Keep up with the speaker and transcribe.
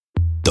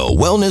The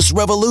Wellness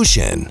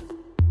Revolution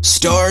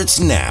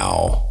starts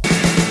now.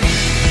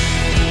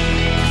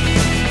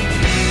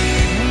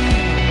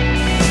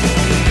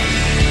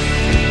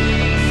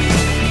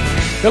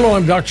 Hello,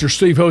 I'm Dr.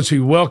 Steve Hotze.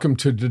 Welcome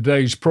to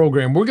today's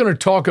program. We're going to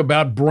talk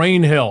about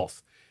brain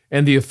health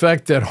and the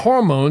effect that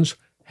hormones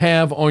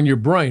have on your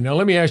brain. Now,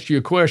 let me ask you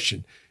a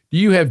question. Do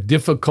you have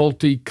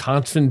difficulty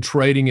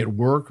concentrating at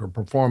work or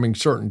performing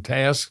certain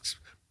tasks,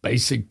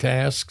 basic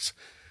tasks?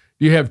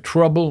 Do you have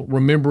trouble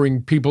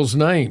remembering people's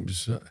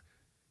names? Do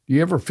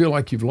you ever feel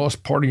like you've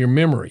lost part of your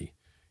memory?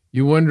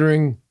 You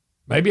wondering,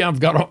 maybe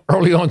I've got an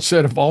early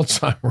onset of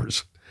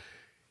Alzheimer's.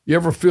 You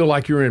ever feel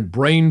like you're in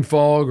brain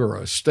fog or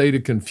a state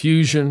of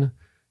confusion,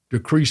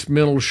 decreased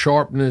mental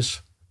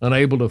sharpness,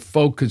 unable to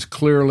focus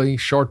clearly,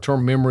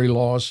 short-term memory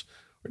loss,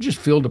 or just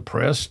feel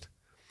depressed?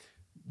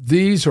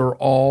 These are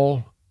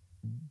all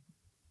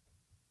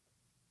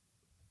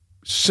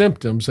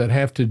symptoms that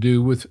have to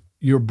do with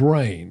your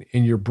brain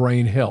and your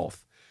brain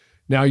health.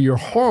 Now, your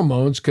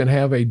hormones can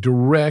have a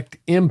direct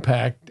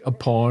impact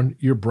upon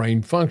your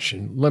brain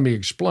function. Let me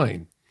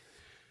explain.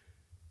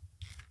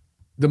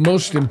 The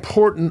most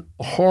important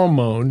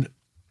hormone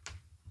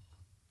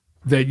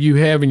that you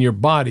have in your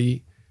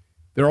body,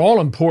 they're all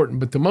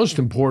important, but the most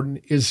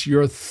important is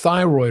your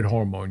thyroid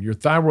hormone. Your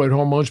thyroid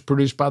hormone is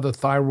produced by the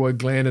thyroid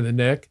gland in the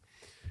neck,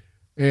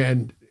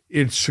 and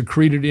it's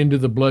secreted into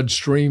the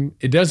bloodstream.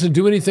 It doesn't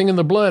do anything in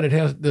the blood.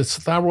 The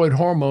thyroid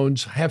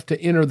hormones have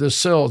to enter the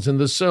cells. In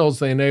the cells,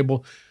 they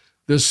enable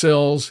the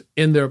cells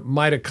in their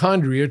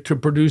mitochondria to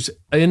produce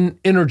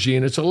energy,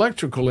 and it's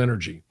electrical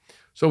energy.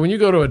 So when you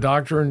go to a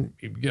doctor and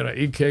you get an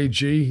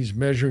EKG, he's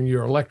measuring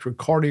your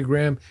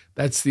electrocardiogram.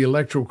 That's the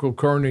electrical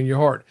current in your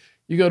heart.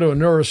 You go to a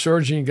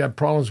neurosurgeon, you got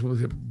problems with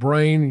your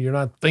brain, you're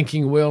not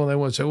thinking well, and they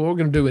want to say, well, we're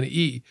going to do an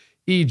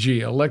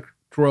EEG,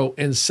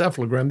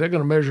 electroencephalogram. They're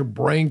going to measure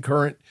brain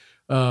current,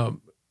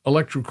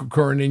 electrical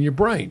current in your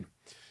brain.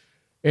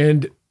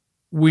 And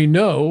we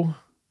know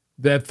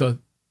that the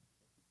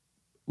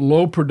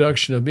low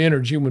production of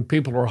energy, when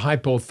people are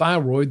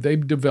hypothyroid, they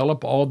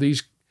develop all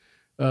these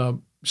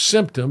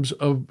symptoms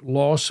of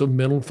loss of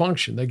mental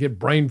function. They get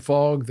brain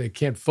fog, they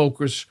can't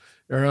focus,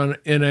 they're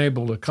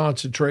unable to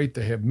concentrate,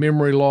 they have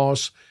memory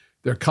loss,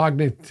 their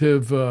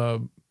cognitive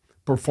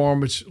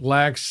performance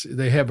lacks,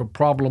 they have a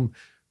problem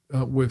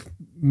with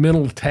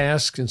mental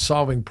tasks and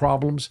solving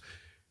problems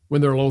when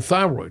they're low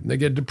thyroid, and they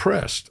get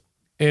depressed.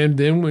 And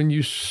then when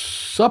you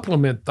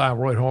supplement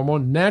thyroid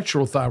hormone,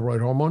 natural thyroid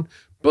hormone,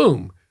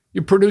 boom,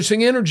 you're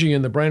producing energy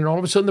in the brain, and all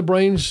of a sudden the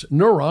brain's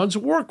neurons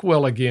work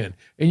well again,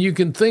 and you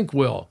can think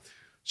well.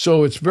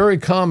 So it's very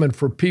common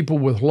for people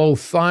with low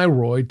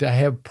thyroid to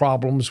have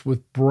problems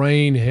with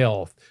brain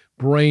health,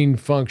 brain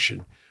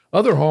function.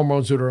 Other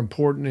hormones that are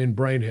important in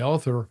brain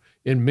health are,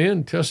 in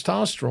men,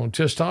 testosterone.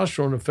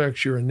 Testosterone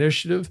affects your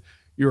initiative,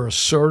 your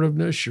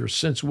assertiveness, your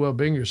sense of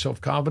well-being, your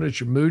self-confidence,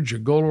 your mood, your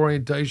goal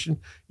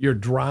orientation, your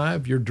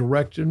drive, your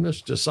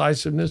directiveness,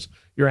 decisiveness,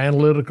 your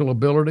analytical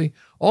ability.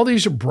 All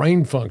these are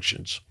brain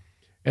functions.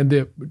 And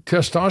the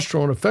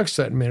testosterone affects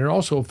that in men. It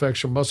also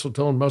affects your muscle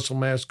tone, muscle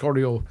mass,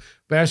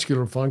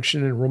 cardiovascular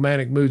function, and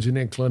romantic moods and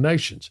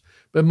inclinations.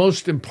 But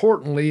most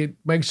importantly, it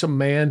makes a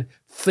man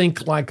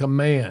think like a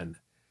man.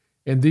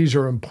 And these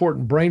are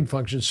important brain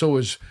functions. So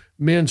as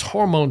men's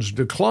hormones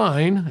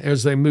decline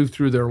as they move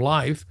through their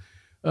life,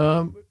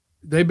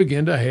 they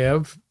begin to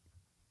have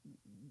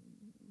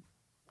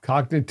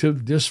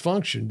cognitive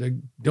dysfunction. They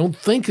don't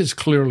think as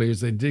clearly as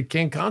they did,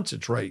 can't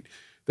concentrate.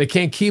 They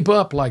can't keep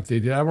up like they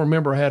did. I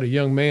remember I had a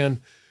young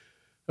man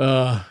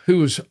who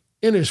was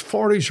in his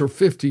 40s or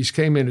 50s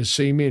came in to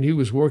see me, and he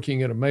was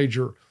working at a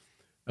major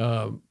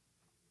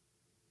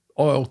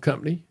oil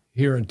company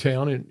here in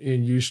town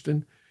in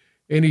Houston.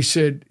 And he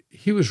said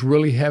he was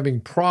really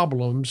having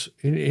problems,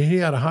 and he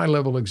had a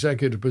high-level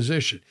executive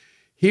position.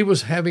 He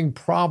was having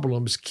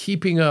problems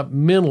keeping up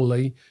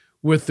mentally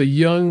with the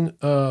young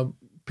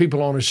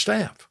people on his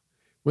staff.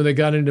 When they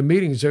got into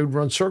meetings, they would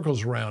run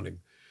circles around him.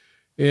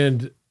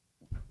 And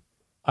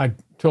I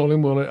told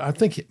him, well, I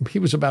think he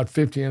was about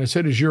 50, and I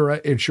said, at your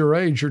age,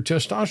 your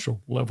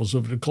testosterone levels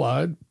have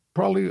declined,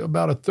 probably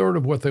about a third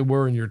of what they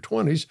were in your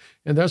 20s,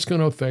 and that's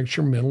going to affect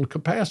your mental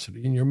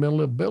capacity and your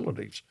mental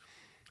abilities.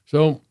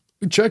 So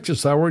we checked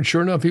his thyroid.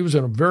 Sure enough, he was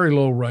in a very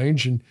low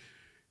range, and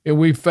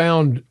we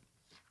found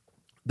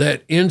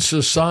that in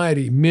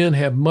society, men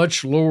have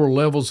much lower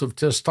levels of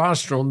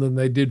testosterone than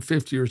they did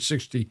 50 or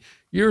 60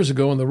 years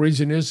ago, and the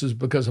reason is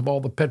because of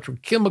all the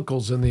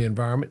petrochemicals in the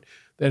environment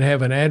that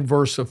have an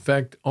adverse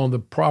effect on the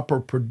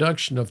proper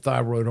production of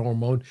thyroid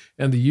hormone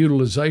and the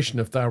utilization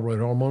of thyroid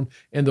hormone.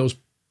 And those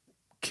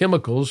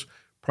chemicals,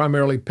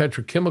 primarily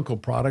petrochemical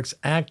products,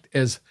 act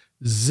as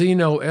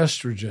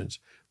xenoestrogens.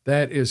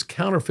 That is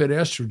counterfeit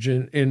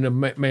estrogen in the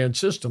man's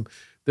system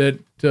that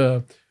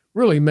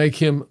really make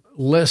him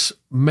less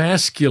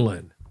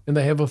masculine. And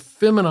they have a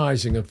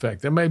feminizing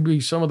effect. That may be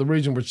some of the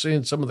reason we're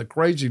seeing some of the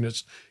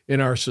craziness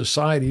in our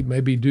society, may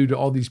be due to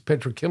all these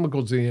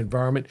petrochemicals in the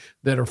environment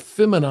that are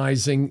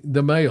feminizing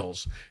the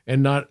males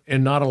and not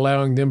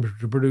allowing them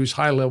to produce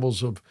high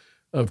levels of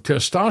of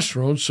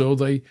testosterone, so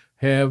they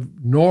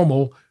have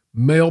normal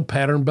male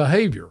pattern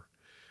behavior.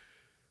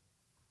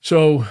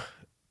 So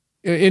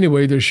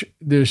anyway,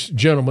 this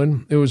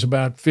gentleman, it was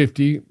about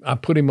 50, I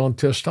put him on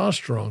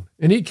testosterone,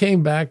 and he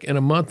came back in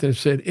a month and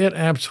said, it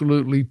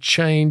absolutely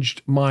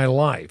changed my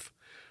life.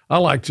 I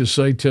like to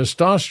say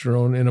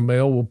testosterone in a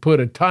male will put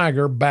a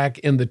tiger back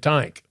in the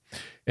tank.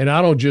 And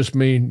I don't just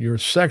mean your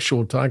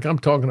sexual tank, I'm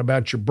talking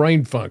about your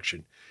brain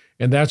function.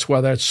 And that's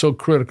why that's so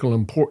critical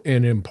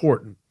and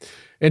important.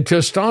 And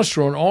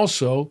testosterone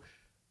also,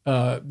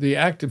 the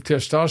active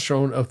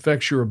testosterone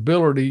affects your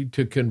ability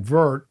to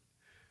convert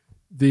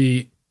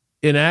the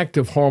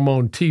inactive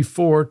hormone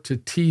T4 to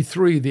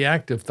T3, the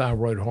active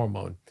thyroid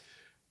hormone.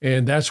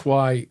 And that's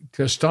why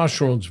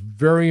testosterone is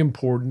very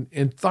important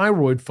in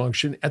thyroid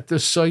function at the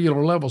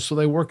cellular level. So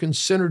they work in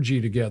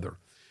synergy together.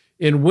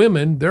 In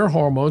women, their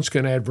hormones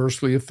can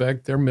adversely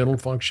affect their mental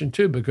function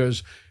too,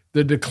 because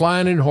the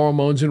decline in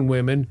hormones in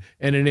women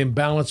and an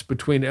imbalance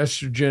between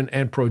estrogen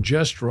and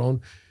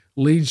progesterone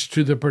leads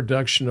to the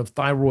production of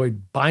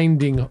thyroid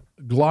binding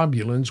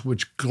globulins,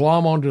 which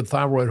glom onto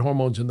thyroid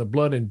hormones in the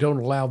blood and don't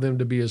allow them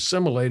to be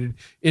assimilated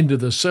into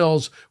the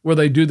cells where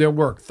they do their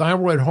work.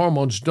 Thyroid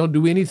hormones don't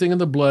do anything in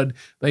the blood.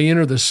 They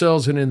enter the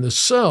cells, and in the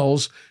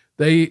cells,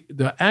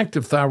 the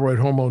active thyroid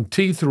hormone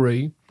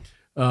T3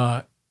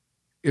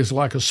 is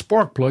like a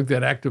spark plug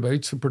that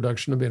activates the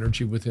production of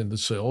energy within the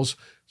cells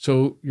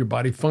so your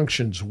body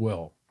functions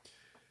well.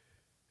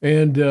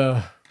 And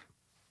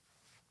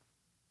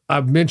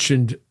I've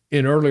mentioned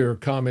in earlier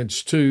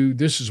comments too,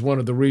 this is one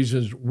of the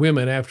reasons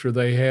women, after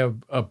they have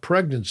a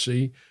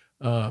pregnancy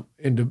and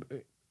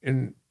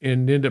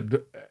end up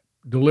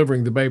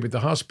delivering the baby at the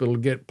hospital,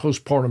 get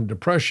postpartum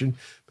depression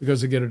because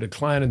they get a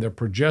decline in their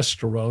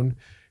progesterone,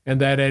 and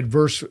that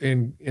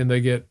and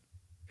they get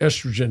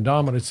estrogen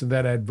dominance, and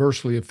that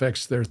adversely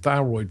affects their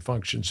thyroid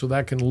function. So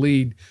that can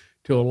lead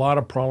to a lot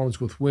of problems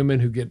with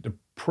women who get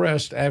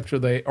depressed after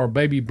they are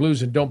baby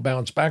blues and don't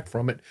bounce back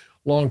from it.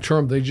 Long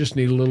term, they just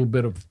need a little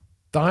bit of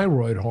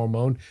thyroid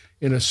hormone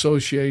in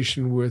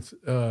association with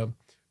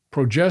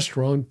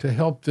progesterone to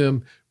help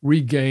them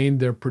regain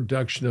their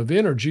production of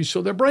energy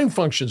so their brain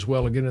functions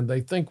well again and they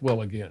think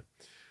well again.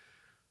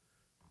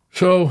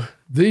 So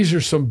these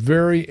are some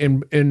very,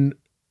 and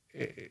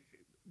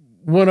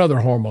one other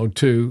hormone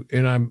too,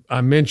 and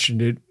I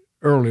mentioned it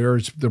earlier,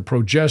 it's the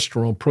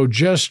progesterone.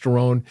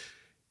 Progesterone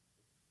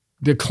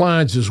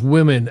declines as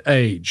women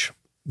age.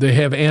 They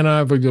have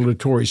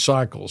anovulatory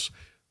cycles.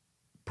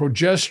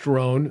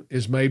 Progesterone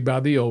is made by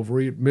the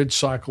ovary at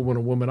mid-cycle when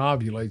a woman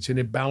ovulates, and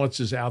it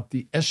balances out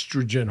the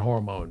estrogen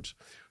hormones.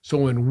 So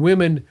when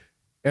women,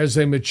 as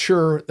they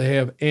mature, they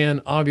have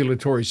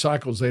anovulatory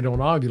cycles, they don't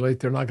ovulate,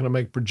 they're not going to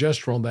make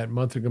progesterone that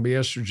month, they're going to be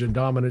estrogen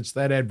dominance.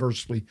 That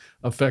adversely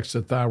affects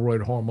the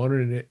thyroid hormone,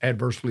 and it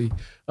adversely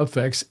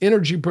affects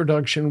energy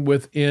production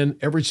within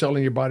every cell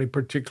in your body,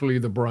 particularly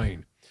the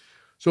brain.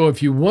 So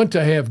if you want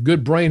to have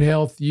good brain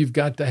health, you've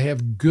got to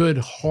have good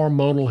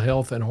hormonal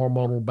health and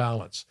hormonal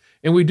balance.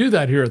 And we do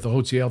that here at the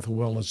Hotze Health and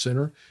Wellness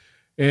Center.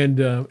 And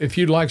if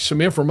you'd like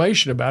some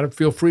information about it,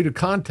 feel free to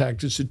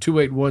contact us at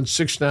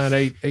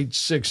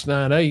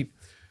 281-698-8698.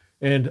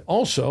 And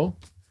also,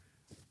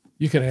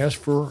 you can ask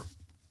for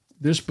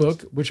this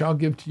book, which I'll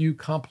give to you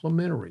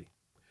complimentary.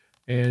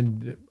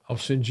 And I'll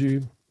send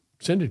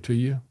it to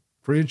you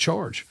free of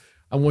charge.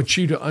 I want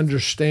you to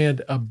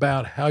understand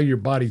about how your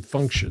body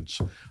functions.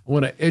 I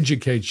want to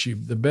educate you.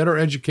 The better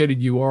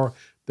educated you are,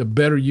 the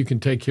better you can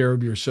take care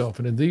of yourself.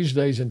 And in these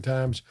days and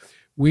times,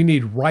 we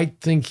need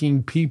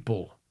right-thinking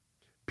people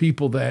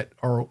that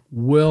are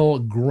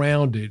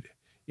well-grounded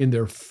in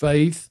their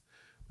faith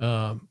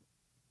and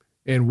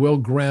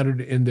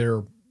well-grounded in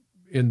their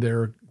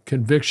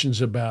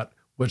convictions about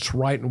what's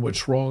right and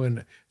what's wrong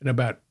and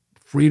about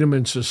freedom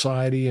in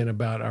society and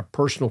about our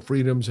personal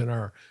freedoms and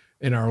our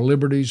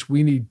liberties.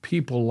 We need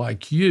people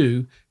like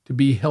you to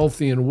be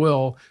healthy and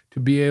well, to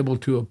be able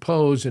to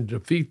oppose and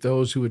defeat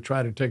those who would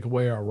try to take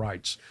away our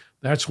rights.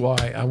 That's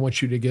why I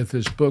want you to get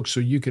this book so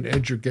you can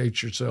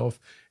educate yourself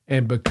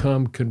and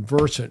become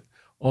conversant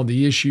on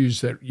the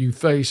issues that you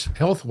face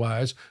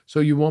health-wise, so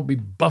you won't be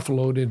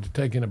buffaloed into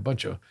taking a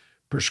bunch of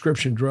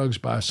prescription drugs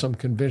by some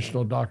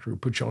conventional doctor who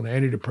puts you on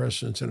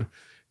antidepressants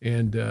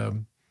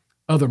and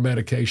other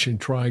medication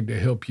trying to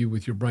help you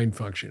with your brain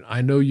function.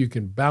 I know you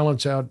can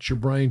balance out your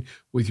brain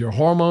with your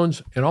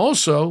hormones, and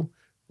also,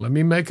 let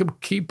me make a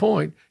key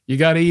point, you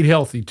got to eat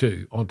healthy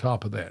too on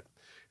top of that.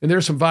 And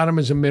there's some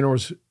vitamins and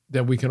minerals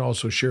that we can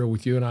also share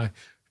with you, and I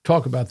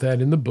talk about that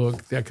in the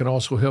book that can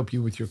also help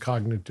you with your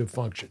cognitive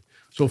function.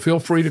 So feel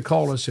free to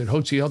call us at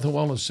Hotze Health and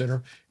Wellness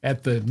Center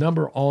at the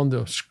number on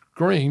the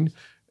screen.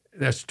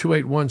 That's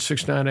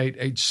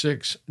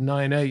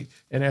 281-698-8698,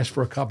 and ask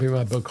for a copy of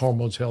my book,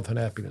 Hormones, Health, and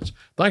Happiness.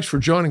 Thanks for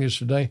joining us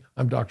today.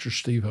 I'm Dr.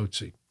 Steve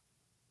Hotze.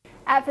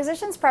 At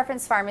Physicians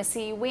Preference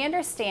Pharmacy, we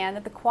understand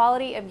that the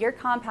quality of your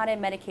compounded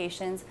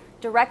medications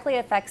directly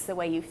affects the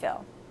way you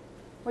feel,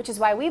 which is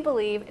why we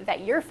believe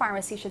that your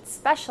pharmacy should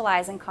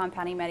specialize in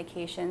compounding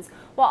medications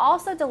while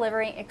also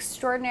delivering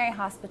extraordinary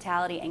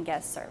hospitality and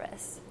guest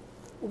service.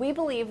 we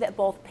believe that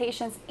both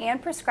patients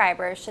and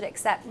prescribers should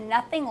accept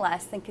nothing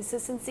less than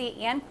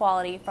consistency and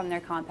quality from their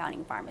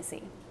compounding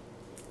pharmacy.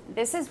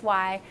 This is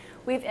why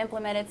we've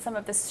implemented some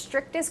of the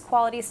strictest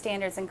quality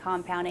standards in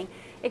compounding,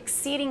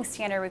 exceeding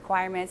standard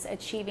requirements,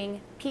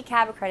 achieving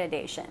PCAB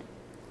accreditation,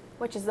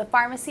 which is the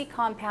Pharmacy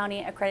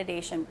Compounding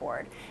Accreditation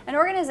Board, an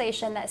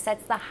organization that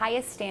sets the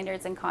highest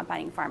standards in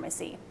compounding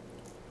pharmacy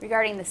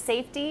regarding the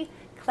safety,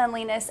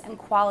 cleanliness, and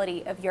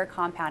quality of your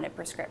compounded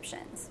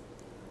prescriptions.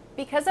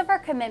 Because of our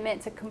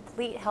commitment to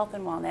complete health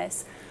and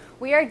wellness,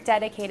 we are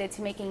dedicated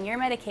to making your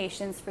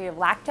medications free of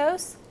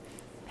lactose,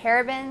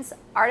 parabens,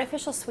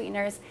 artificial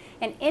sweeteners,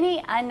 and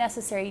any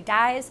unnecessary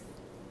dyes,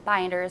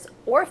 binders,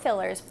 or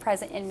fillers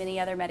present in many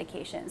other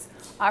medications,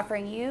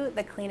 offering you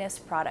the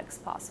cleanest products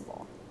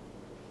possible.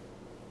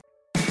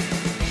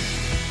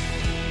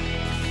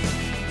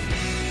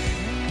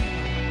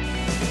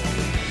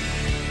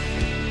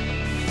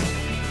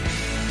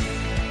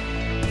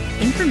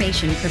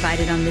 Information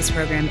provided on this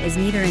program is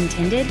neither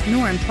intended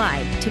nor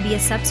implied to be a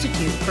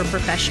substitute for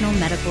professional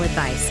medical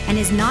advice and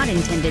is not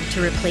intended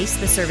to replace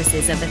the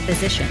services of a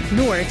physician,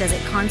 nor does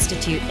it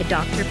constitute a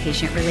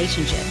doctor-patient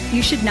relationship.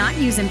 You should not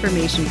use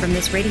information from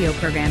this radio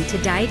program to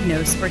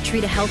diagnose or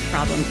treat a health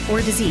problem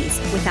or disease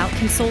without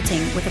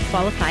consulting with a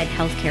qualified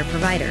healthcare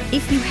provider.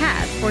 If you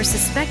have or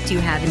suspect you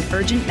have an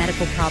urgent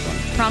medical problem,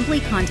 promptly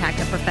contact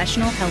a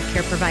professional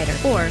healthcare provider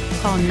or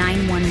call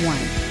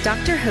 911.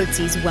 Dr.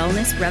 Hotze's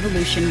Wellness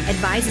Revolution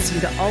advises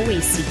you to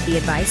always seek the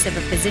advice of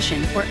a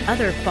physician or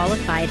other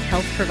qualified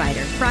health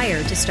provider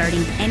prior to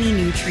starting any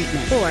new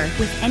treatment or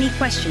with any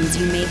questions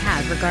you may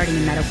have regarding a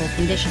medical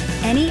condition.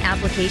 Any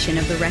application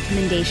of the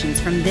recommendations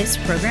from this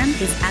program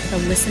is at the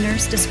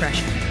listener's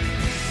discretion.